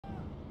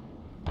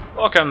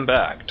Welcome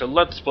back to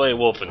Let's Play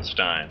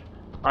Wolfenstein.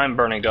 I'm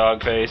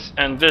BurningDogFace,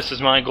 and this is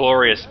my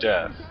glorious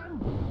death.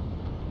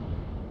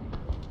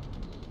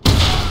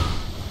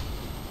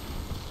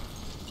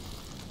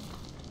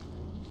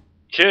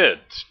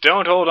 Kids,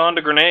 don't hold on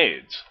to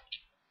grenades.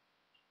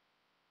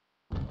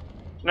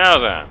 Now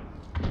then,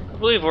 I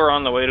believe we're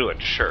on the way to a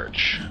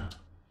church.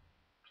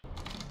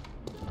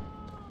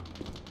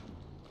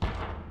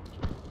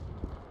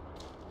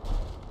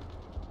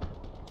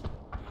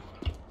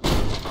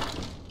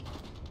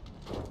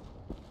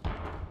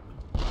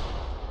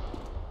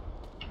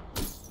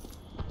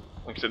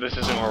 So this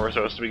isn't where we're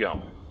supposed to be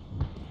going.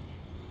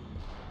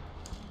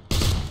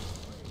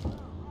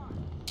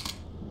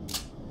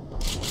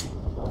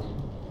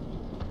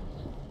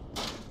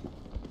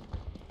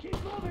 Keep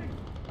moving.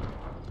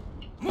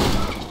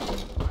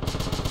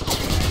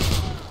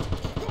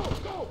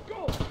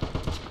 Go.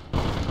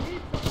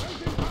 Keep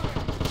pressing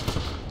higher.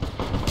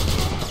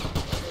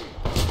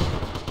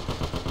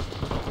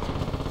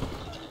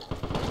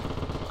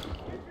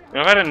 You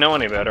know, if I didn't know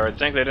any better, I'd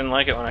think they didn't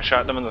like it when I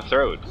shot them in the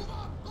throat.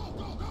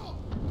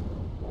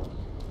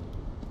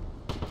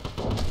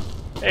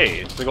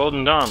 Hey, it's the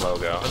Golden Dawn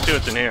logo. Let's see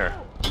what's in here.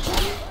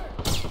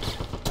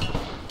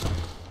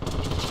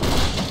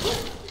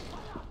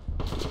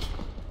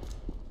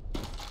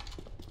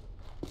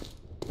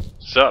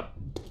 Sup?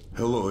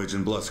 Hello,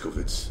 Agent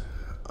Blazkowicz.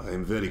 I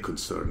am very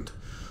concerned.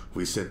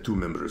 We sent 2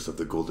 members of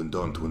the Golden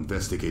Dawn to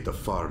investigate a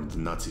farm the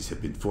Nazis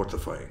have been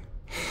fortifying.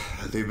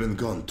 They've been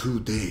gone 2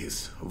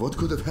 days. What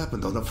could have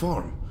happened on the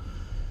farm?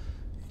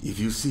 If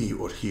you see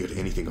or hear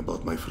anything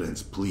about my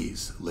friends,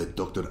 please let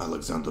Dr.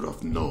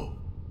 Alexandrov know.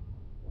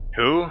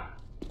 Who?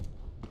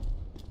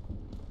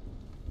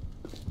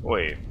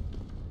 Wait.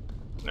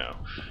 No.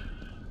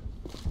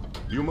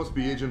 You must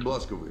be Agent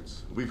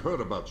Blazkowicz. We've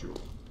heard about you.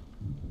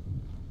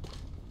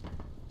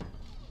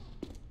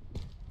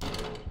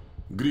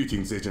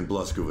 Greetings, Agent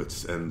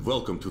Blazkowicz, and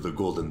welcome to the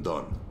Golden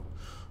Dawn.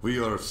 We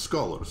are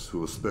scholars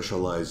who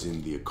specialize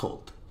in the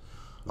occult.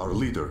 Our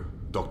leader,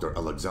 Dr.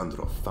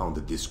 Alexandrov,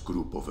 founded this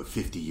group over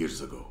 50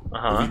 years ago.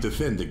 We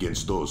defend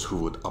against those who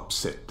would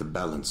upset the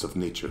balance of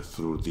nature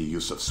through the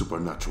use of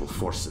supernatural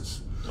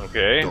forces.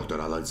 Okay. Dr.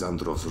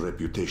 Alexandrov's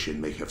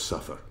reputation may have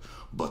suffered,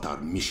 but our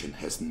mission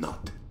has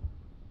not.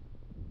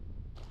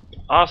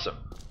 Awesome.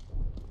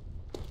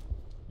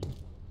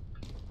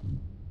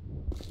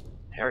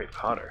 Harry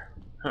Potter.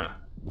 Huh.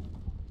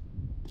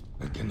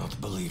 I cannot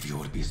believe you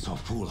would be so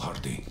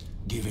foolhardy,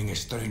 giving a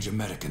strange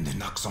American the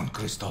Naxxon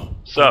crystal.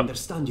 Sup? I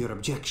understand your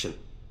objection,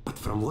 but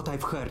from what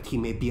I've heard, he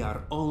may be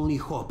our only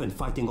hope in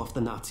fighting off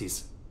the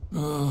Nazis.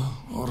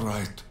 All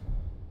right.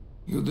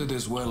 You did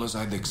as well as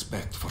I'd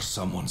expect for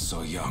someone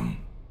so young.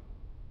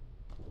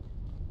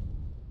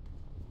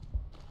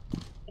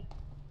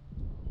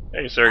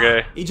 Hey,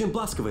 Sergey. Agent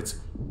Blazkowicz,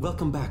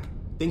 welcome back.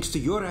 Thanks to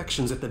your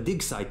actions at the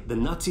dig site, the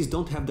Nazis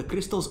don't have the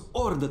crystals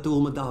or the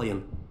tool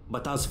medallion.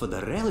 But as for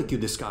the relic you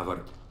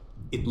discovered,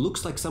 it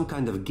looks like some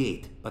kind of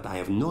gate, but I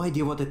have no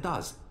idea what it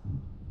does.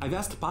 I've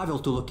asked Pavel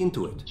to look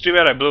into it. It's too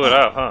bad I blew it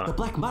up, huh? The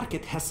black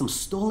market has some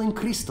stolen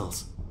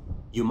crystals.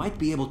 You might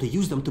be able to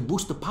use them to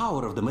boost the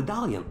power of the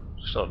medallion.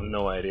 Still have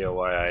no idea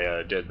why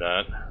I did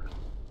that.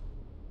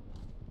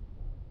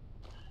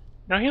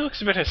 Now he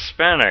looks a bit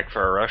Hispanic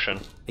for a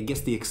Russian. I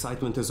guess the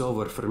excitement is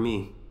over for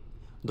me.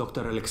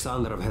 Dr.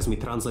 Alexandrov has me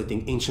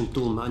translating ancient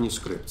tool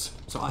manuscripts,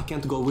 so I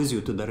can't go with you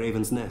to the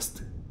Raven's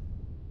Nest.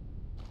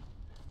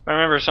 I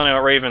remember something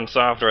about Raven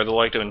Software, they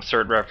like to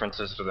insert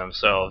references to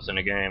themselves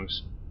into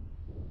games.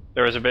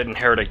 There was a bit in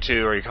Heretic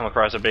 2 where you come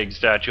across a big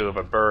statue of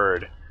a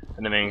bird,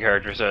 and the main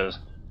character says,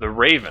 "The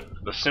Raven,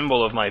 the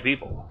symbol of my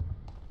people."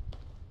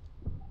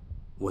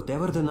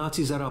 Whatever the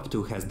Nazis are up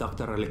to has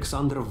Dr.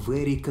 Alexandrov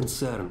very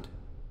concerned,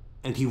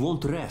 and he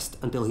won't rest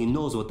until he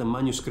knows what the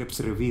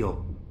manuscripts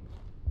reveal.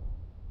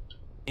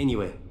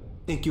 Anyway,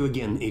 thank you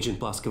again, Agent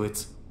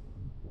Blazkowicz.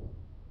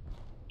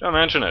 Don't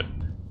mention it.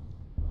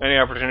 Any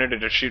opportunity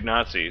to shoot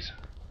Nazis.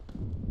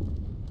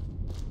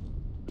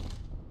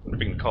 Wonder if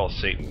we can call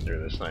Satan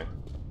through this thing.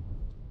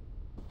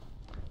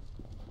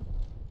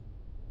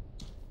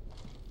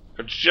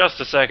 For just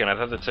a second, I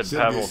thought that said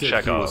Pavel Sergei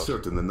said he was Chekhov.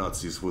 certain the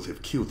Nazis would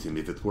have killed him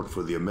if it weren't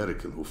for the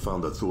American who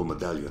found the Thule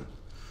medallion.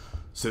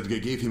 Sergei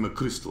gave him a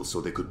crystal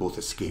so they could both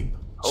escape.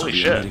 Holy so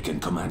shit. the American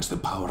commands the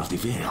power of the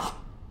veil.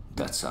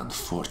 That's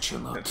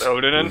unfortunate. It's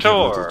Odin and We have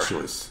Thor. little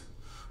choice,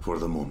 for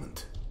the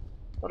moment.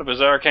 What a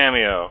bizarre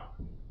cameo.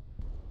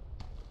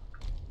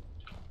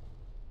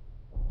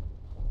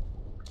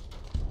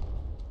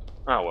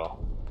 Oh well.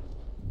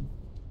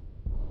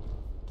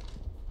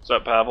 What's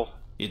up, Pavel?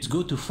 It's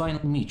good to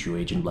finally meet you,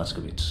 Agent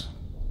Blazkowicz.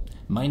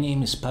 My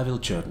name is Pavel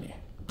Cherny.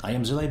 I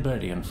am the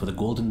librarian for the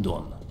Golden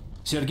Dawn.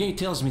 Sergei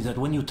tells me that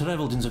when you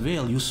traveled in the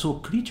Vale, you saw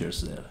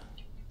creatures there.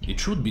 It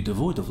should be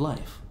devoid of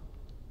life.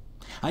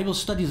 I will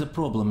study the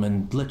problem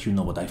and let you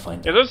know what I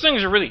find. Yeah, those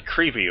things are really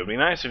creepy. It would be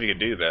nice if you could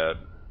do that.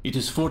 It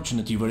is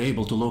fortunate you were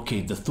able to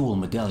locate the Thule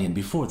medallion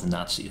before the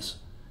Nazis.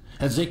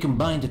 As they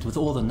combined it with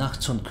all the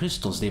Naxxon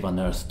crystals they've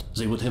unearthed,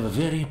 they would have a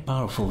very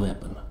powerful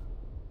weapon.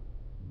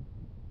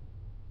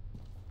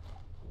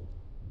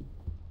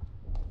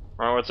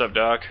 Oh, what's up,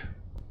 Doc?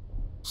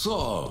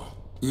 So,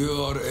 you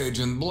are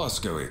Agent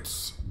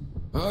Blazkowicz.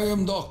 I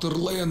am Dr.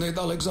 Leonid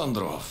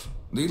Alexandrov,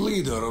 the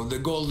leader of the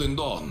Golden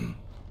Dawn.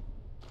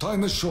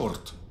 Time is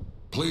short.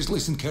 Please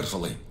listen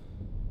carefully.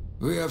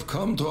 We have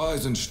come to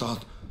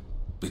Isenstadt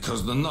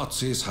because the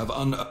Nazis have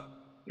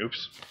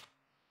Oops.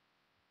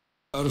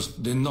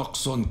 unearthed the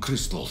Noxon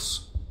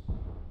crystals.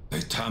 They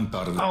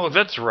tamper with... Oh,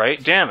 that's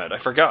right. Damn it,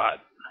 I forgot.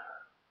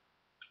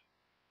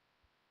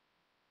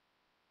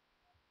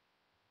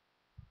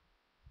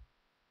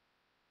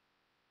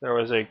 There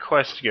was a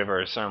quest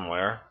giver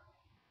somewhere.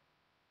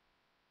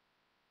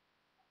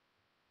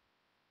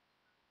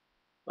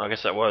 I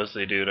guess that was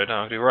the dude I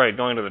talked to. Right,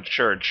 going to the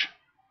church.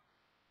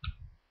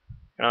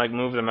 Can I like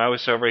move the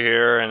mouse over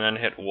here and then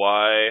hit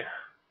Y?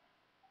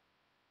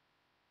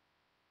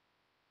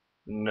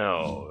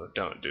 No,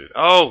 don't do.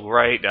 Oh,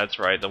 right, that's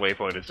right. The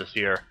waypoint is just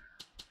here.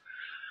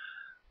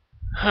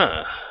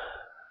 Huh.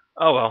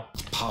 Oh well.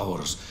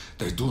 powers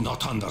they do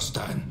not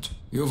understand.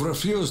 You've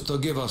refused to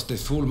give us the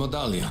full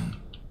medallion.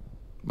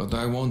 But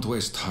I won't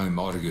waste time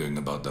arguing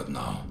about that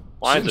now.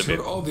 Why is Since it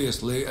you're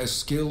obviously a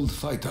skilled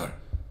fighter,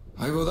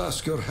 I would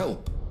ask your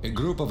help. A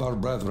group of our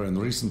brethren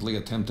recently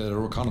attempted a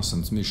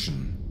reconnaissance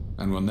mission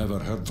and were never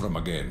heard from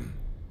again.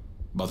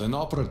 But an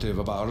operative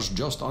of ours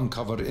just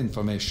uncovered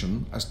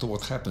information as to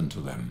what happened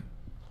to them.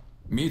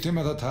 Meet him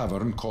at a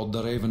tavern called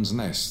the Raven's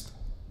Nest.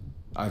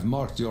 I've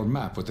marked your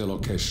map with the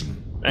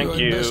location. Thank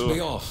You you. had best be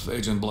off,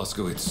 Agent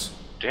Blazkowicz.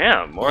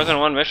 Damn, more than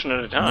one mission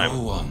at a time.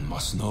 No one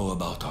must know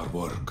about our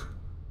work.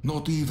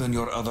 Not even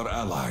your other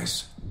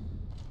allies.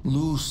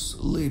 Loose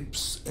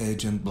lips,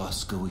 Agent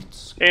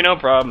Blazkowicz. Hey, no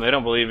problem. They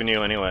don't believe in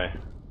you anyway.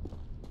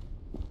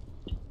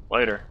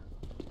 Later.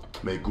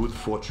 May good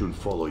fortune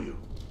follow you.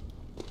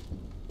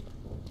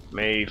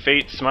 May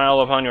fate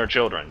smile upon your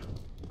children.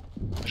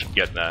 I should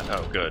get that.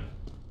 Oh, good.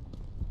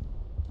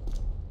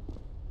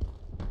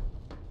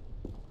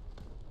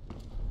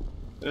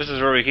 This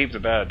is where we keep the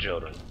bad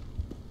children.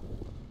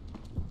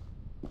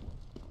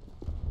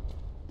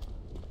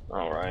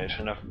 Alright,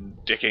 enough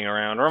dicking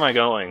around. Where am I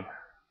going?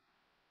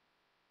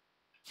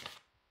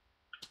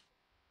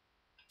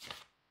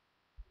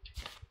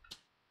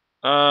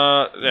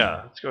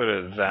 Yeah, let's go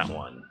to that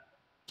one.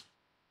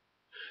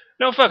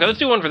 No, fuck it, let's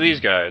do one for these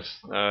guys.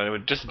 We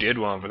just did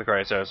one for the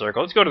Christ House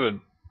Circle. Let's go to the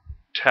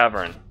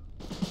tavern.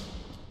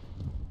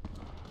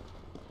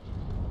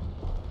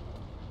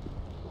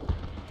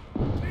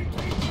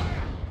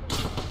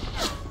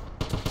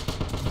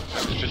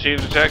 Just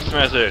received a text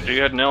message.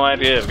 You had no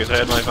idea because I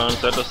had my phone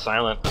set to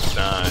silent this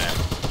time.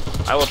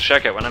 I will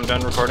check it when I'm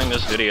done recording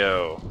this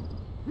video.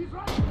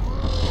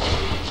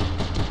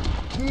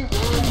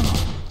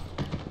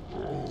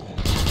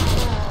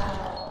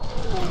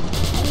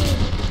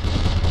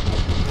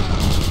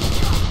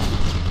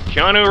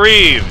 Keanu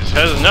Reeves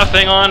has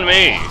nothing on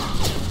me.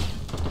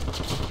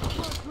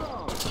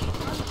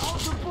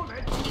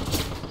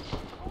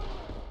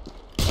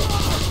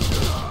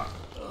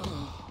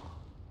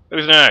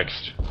 Who's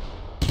next?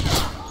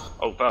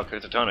 Oh fuck,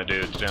 there's a ton of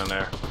dudes down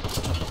there.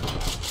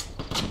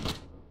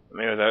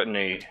 Maybe without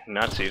any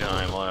Nazi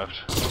time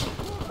left.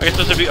 I guess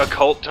this would be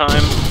occult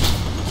time.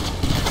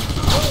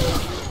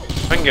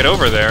 If I can get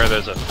over there,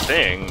 there's a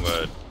thing,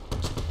 but...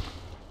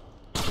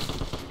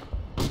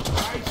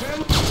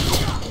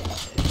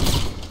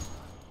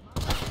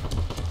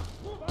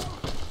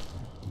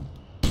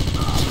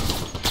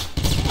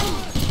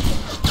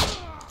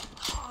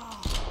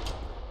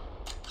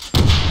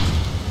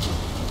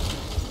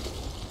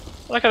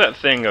 I like how that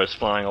thing goes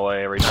flying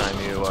away every time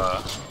you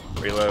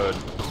reload.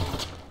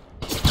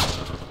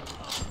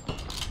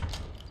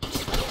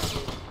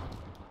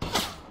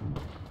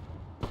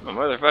 I'm a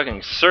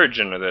motherfucking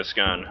surgeon with this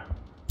gun.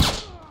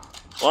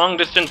 Long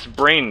distance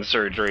brain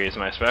surgery is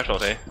my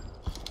specialty.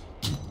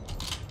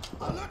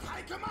 Alert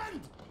High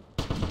Command!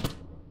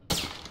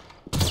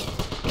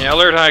 Yeah,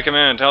 alert High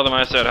Command. Tell them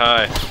I said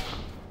hi.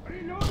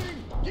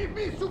 Reloading! Give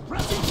me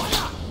suppressing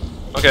fire!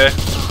 Okay.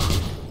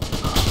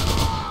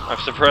 I've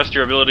suppressed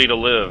your ability to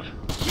live.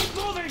 Keep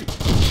moving!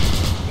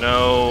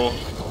 No.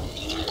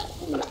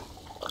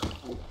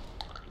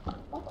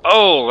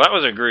 Oh, that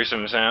was a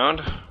gruesome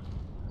sound.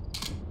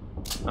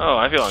 Oh,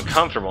 I feel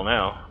uncomfortable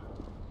now.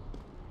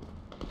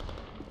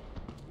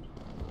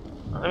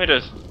 Let me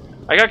just...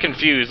 I got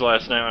confused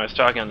last night when I was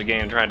talking on the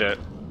game trying to...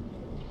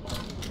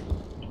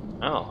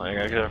 Oh, I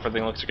guess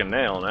everything looks like a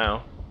nail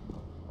now.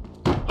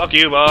 Fuck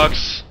you,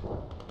 box!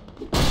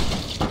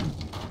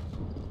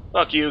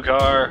 Fuck you,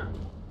 car!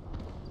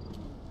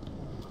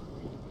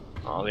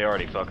 Oh, they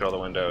already fucked all the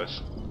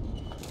windows.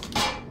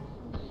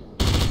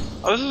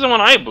 Oh, this is the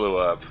one I blew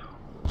up.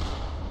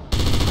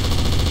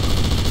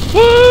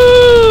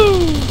 Woo!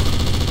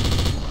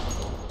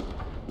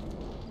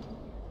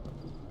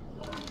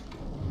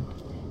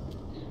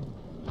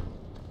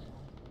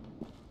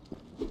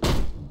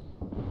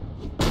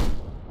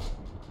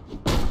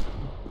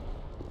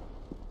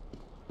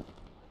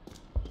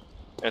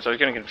 And so I was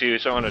getting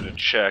confused, so I wanted to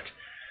check.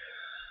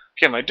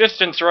 Okay, my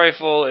distance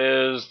rifle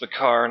is the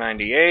Kar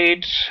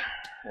 98.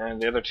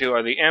 and the other two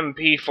are the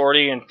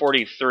MP40 and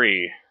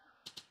 43.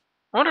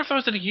 I wonder if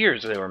those are the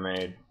years they were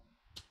made.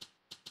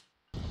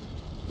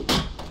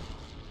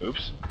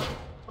 Oops.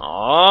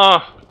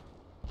 Aww.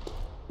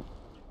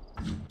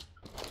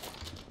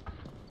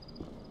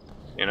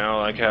 You know,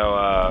 like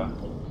how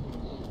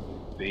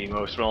the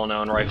most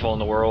well-known rifle in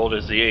the world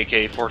is the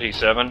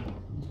AK-47.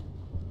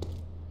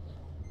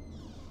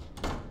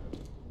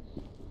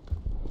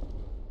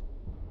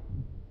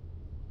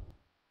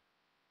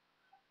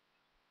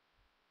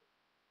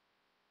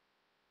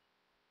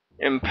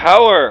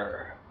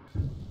 Empower!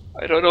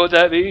 I don't know what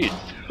that means.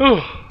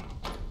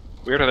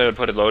 Weird how they would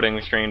put a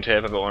loading screen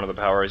tip about one of the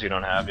powers you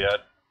don't have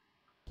yet.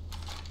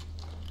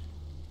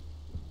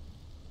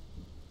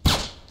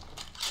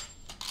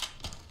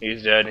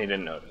 He's dead and he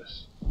didn't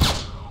notice.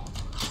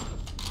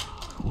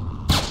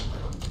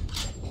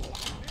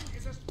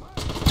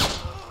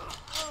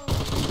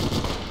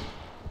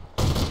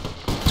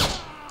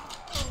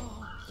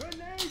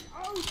 Grenade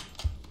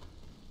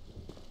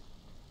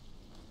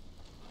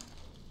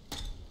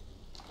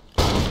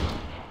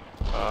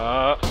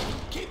out!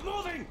 Keep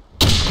moving!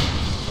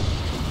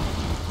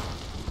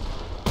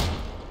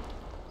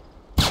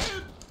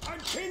 I'm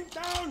pinned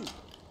down!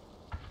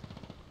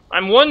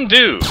 I'm one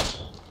dude!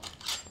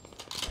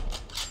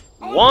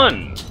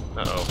 One!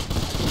 Uh-oh.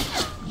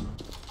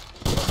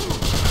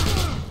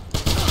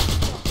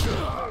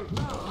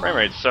 Frame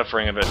rate's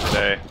suffering a bit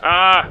today.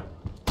 Ah!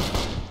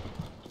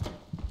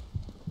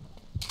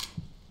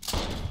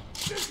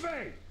 This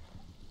way!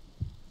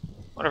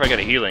 Wonder if I get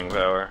a healing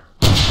power.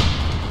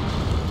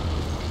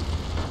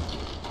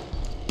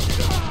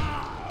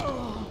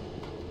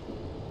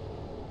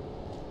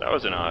 That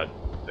was an odd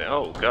thing.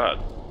 Oh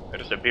god. They're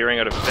just appearing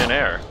out of thin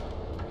air.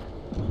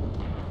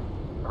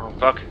 Oh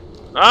fuck.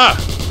 Ah!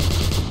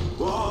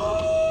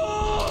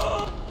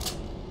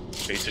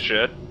 Piece of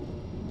shit.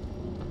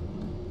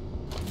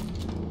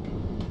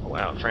 Oh,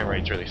 wow, frame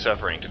rate's really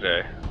suffering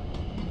today.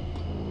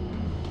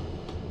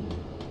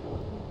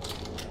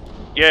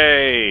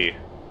 Yay!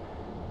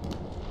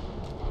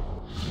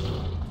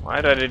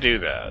 Why did I do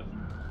that?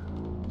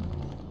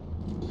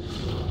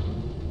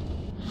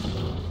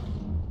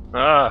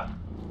 Ah!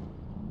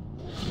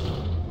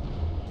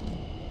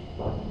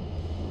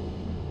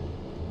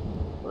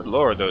 Good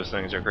lord, those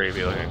things are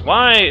creepy looking.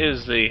 Why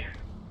is the...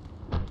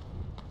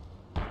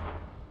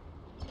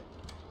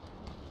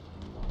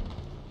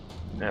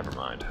 Never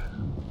mind.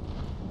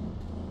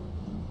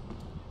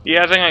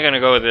 Yeah, I think I'm gonna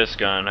go with this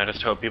gun. I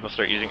just hope people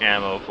start using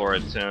ammo for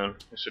it soon.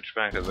 Let's switch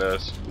back to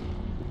this.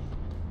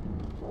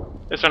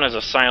 This one has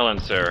a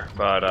silencer,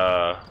 but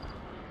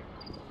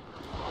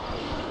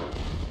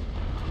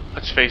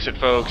let's face it,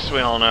 folks, we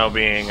all know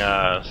being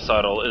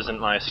subtle isn't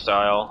my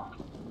style.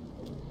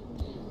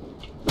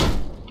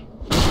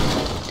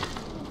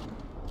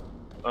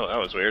 Oh, that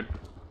was weird.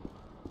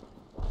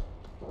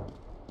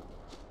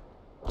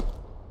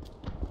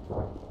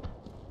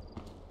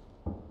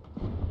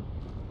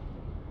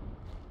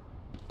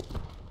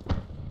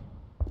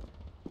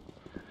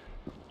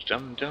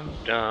 Dum dum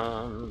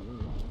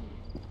dum.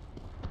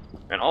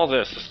 And all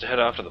this is to head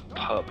off to the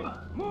pub.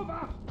 Move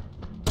up!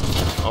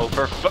 Oh,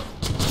 for fu-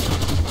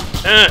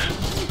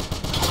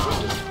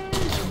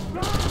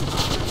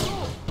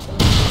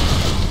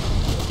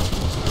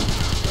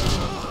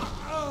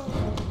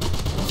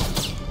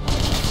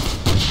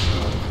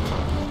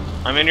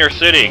 I'm in your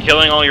city,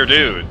 killing all your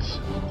dudes.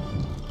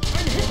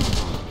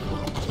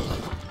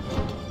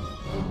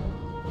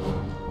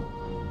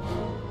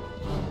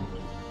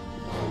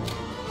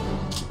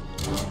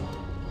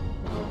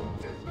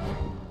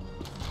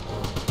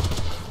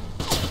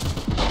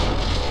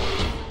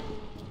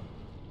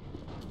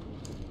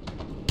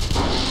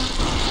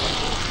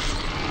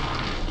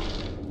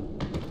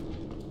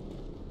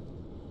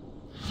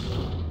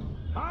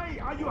 Hi,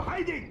 are you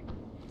hiding?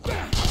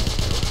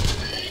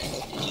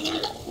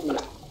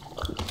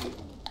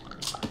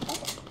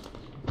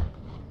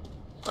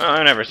 Oh,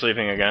 I'm never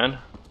sleeping again.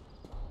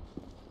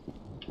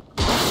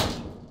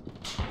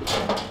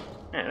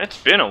 Man,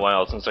 it's been a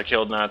while since I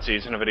killed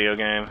Nazis in a video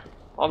game.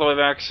 All the way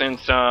back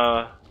since, since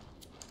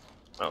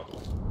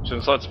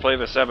Let's Play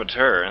the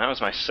Saboteur, and that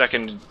was my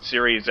second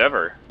series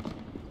ever.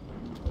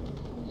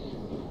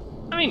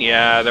 I mean,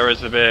 yeah, there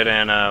was a bit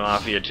in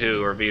Mafia 2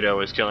 where Vito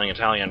was killing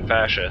Italian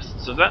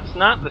fascists, so that's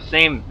not the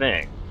same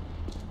thing.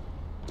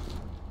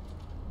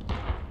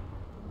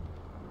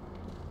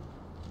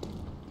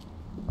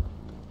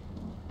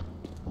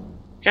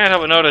 Can't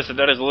help but notice that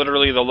that is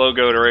literally the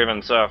logo to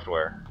Raven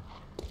Software.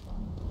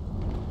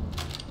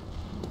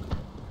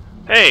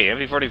 Hey,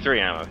 MP43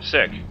 ammo.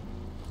 Sick.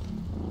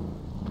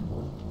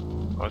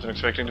 Wasn't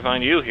expecting to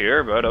find you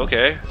here, but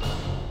okay.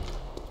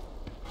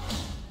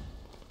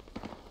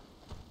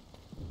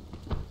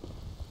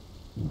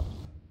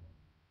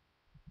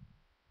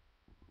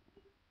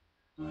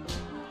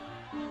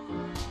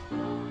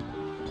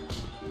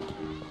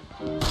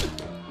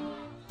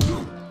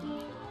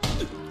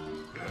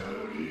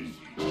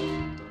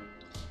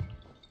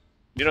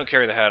 You don't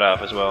carry the hat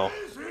off as well.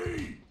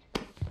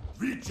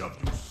 Which of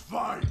you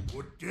swine would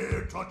would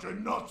dare touch a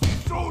Nazi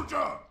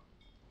soldier?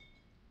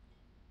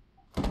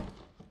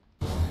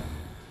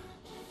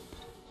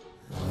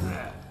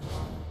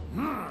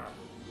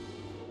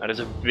 That is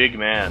a big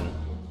man.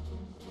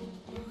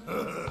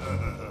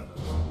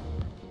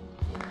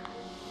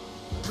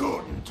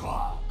 Guten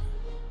Tag.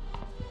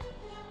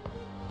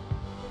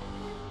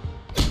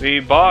 The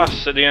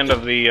boss at the end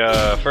of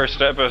the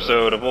first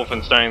episode of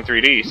Wolfenstein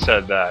 3D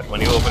said that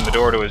when you opened the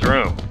door to his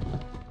room.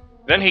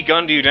 Then he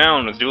gunned you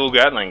down with dual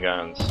Gatling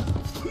guns.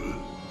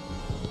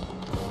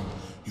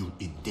 You'll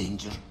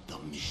endanger the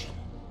mission.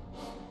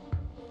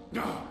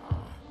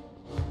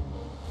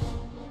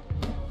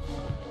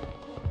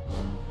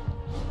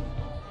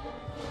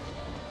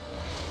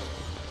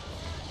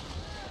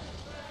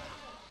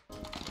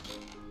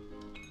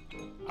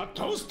 A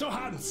toast to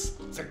Hans,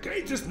 the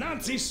greatest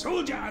Nazi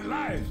soldier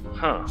alive.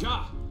 Huh.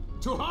 Ja,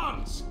 to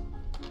Hans.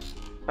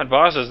 That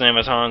boss's name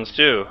is Hans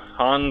too.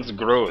 Hans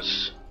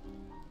Gross.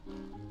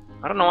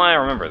 I don't know why I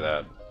remember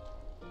that.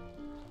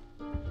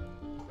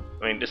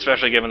 I mean,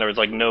 especially given there was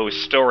like no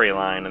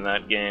storyline in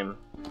that game.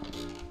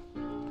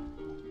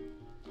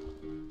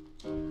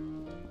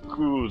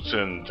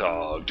 Guten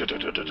Tag.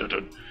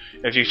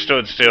 If you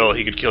stood still,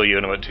 he could kill you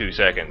in about 2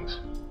 seconds.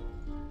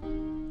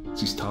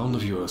 This town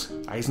of yours,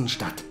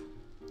 Isenstadt,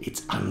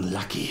 it's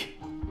unlucky.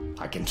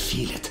 I can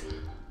feel it.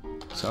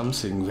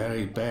 Something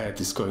very bad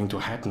is going to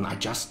happen, I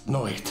just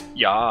know it.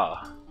 Yeah.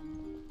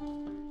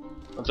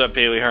 What's up,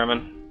 Pee Wee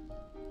Herman?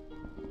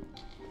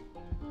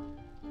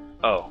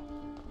 Oh.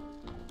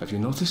 Have you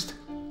noticed?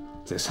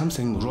 There's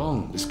something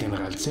wrong with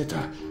General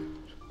Zeta.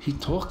 He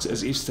talks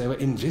as if there were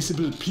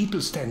invisible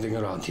people standing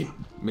around him.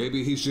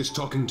 Maybe he's just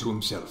talking to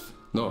himself.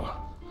 No,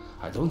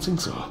 I don't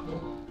think so.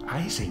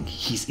 I think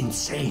he's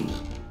insane.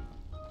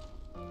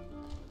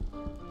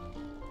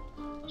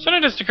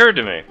 Something just occurred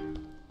to me.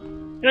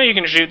 You know, you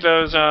can shoot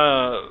those,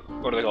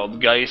 what are they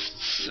called?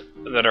 Geists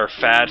that are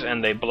fat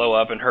and they blow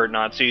up and hurt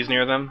Nazis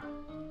near them?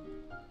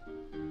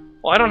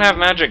 Well, I don't have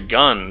magic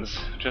guns,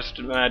 just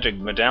a magic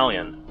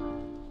medallion.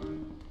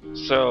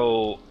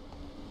 So,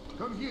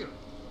 Come here.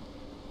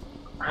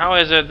 how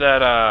is it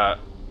that,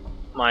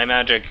 my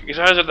magic...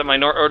 How is it that my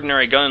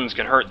ordinary guns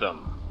can hurt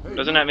them? Hey,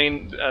 Doesn't that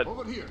mean...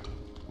 over here.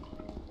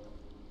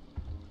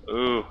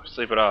 Ooh,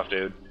 sleep it off,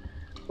 dude.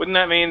 Wouldn't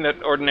that mean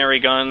that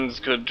ordinary guns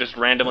could just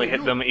randomly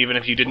hit them even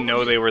if you didn't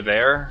know they were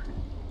there?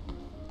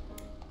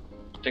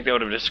 I think that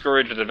would have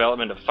discouraged the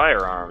development of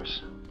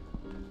firearms.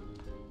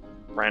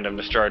 Random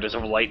discharges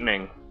of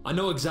lightning. I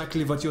know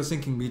exactly what you're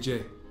thinking,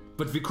 BJ.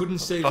 But we couldn't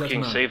save that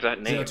Fucking man. save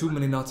that name. There are too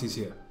many Nazis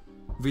here.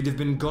 We'd have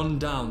been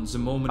gunned down the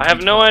moment... I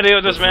have no idea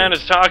what this man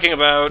is talking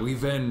about.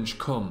 Revenge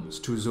comes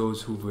to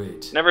those who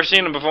wait. Never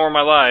seen him before in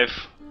my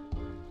life.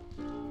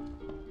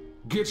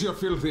 Get your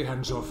filthy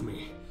hands off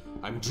me.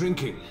 I'm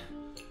drinking.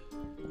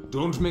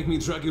 Don't make me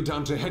drag you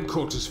down to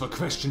headquarters for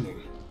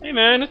questioning. Hey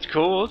man, it's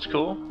cool, it's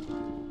cool.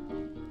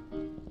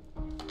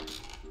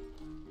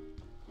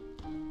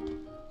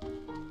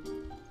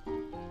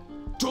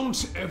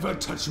 Don't ever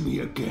touch me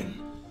again.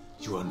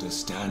 You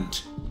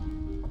understand?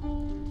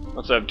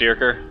 What's up,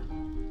 Dierker?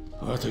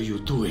 What are you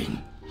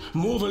doing?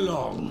 Move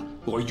along,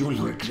 or you'll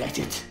regret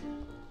it.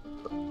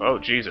 Oh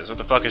Jesus, what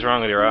the fuck is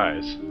wrong with your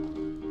eyes?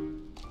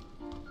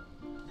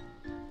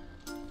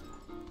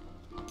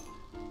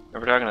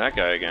 Never talking to that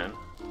guy again.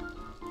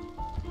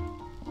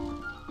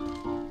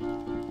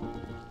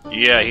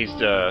 Yeah, he's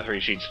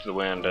 3 sheets to the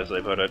wind, as they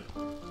put it.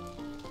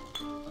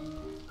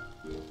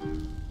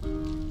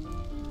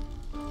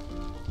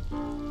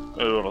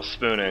 A little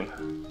spooning.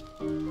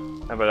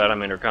 How about that?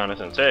 I'm in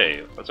reconnaissance.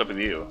 Hey, what's up with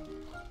you?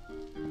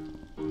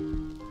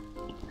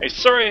 Hey,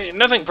 sorry,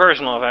 nothing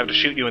personal if I have to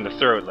shoot you in the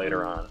throat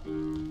later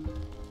on.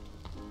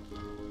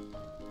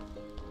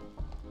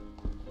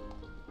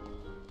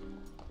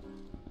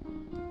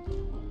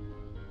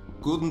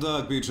 Guten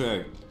Tag,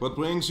 BJ. What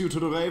brings you to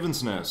the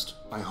Raven's Nest?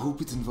 I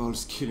hope it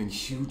involves killing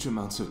huge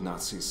amounts of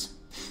Nazis.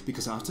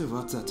 Because after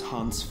what that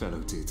Hans fellow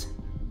did,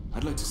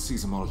 I'd like to see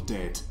them all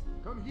dead.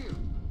 Come here.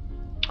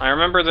 I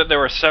remember that there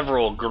were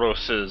several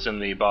Grosses in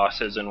the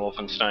bosses in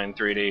Wolfenstein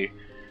 3D.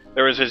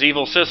 There was his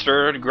evil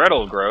sister,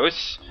 Gretel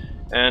Gross,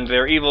 and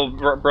their evil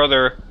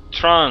brother,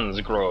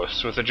 Trans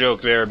Gross, with the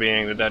joke there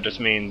being that that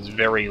just means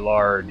very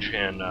large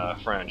in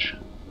French.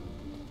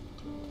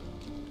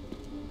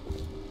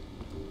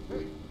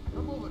 Hey,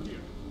 come over here.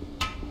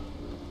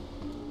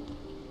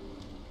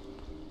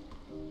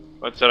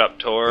 What's it up,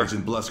 Tor?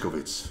 Agent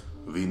Blazkowicz,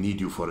 we need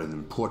you for an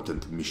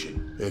important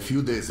mission. A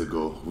few days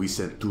ago, we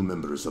sent 2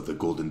 members of the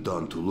Golden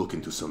Dawn to look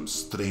into some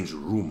strange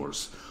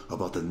rumors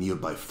about a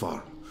nearby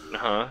farm.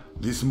 Uh-huh.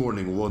 This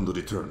morning, one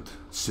returned,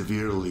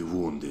 severely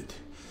wounded.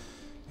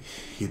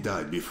 He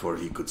died before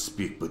he could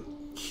speak, but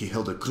he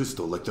held a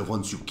crystal like the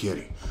ones you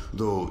carry,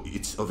 though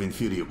it's of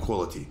inferior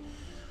quality.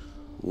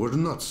 We're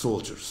not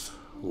soldiers.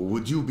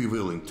 Would you be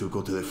willing to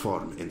go to the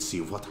farm and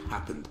see what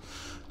happened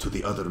to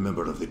the other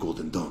member of the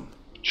Golden Dawn?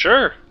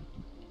 Sure.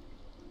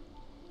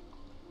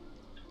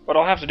 But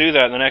I'll have to do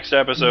that in the next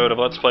episode of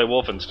Let's Play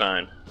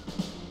Wolfenstein.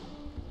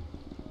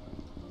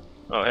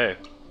 Oh, hey.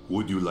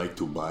 Would you like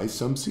to buy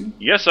something?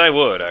 Yes, I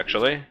would,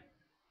 actually.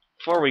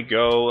 Before we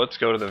go, let's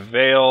go to the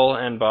Veil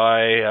and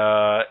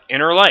buy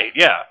Inner Light.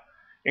 Yeah.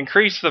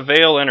 Increase the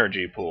Veil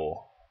energy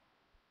pool.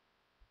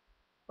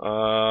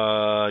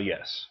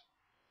 Yes.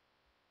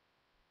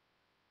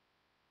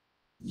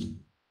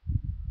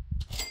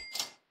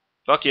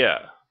 Fuck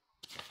yeah.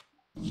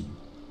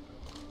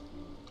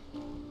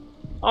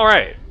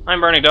 Alright,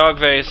 I'm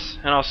BurningDogFace,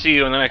 and I'll see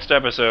you in the next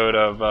episode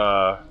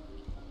of,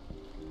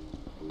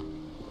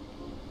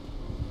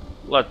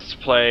 Let's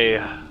Play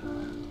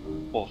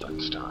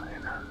Wolfenstein.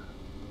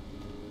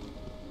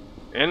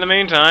 In the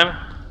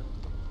meantime,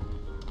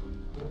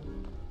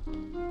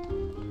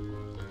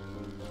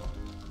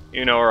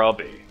 you know where I'll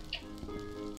be.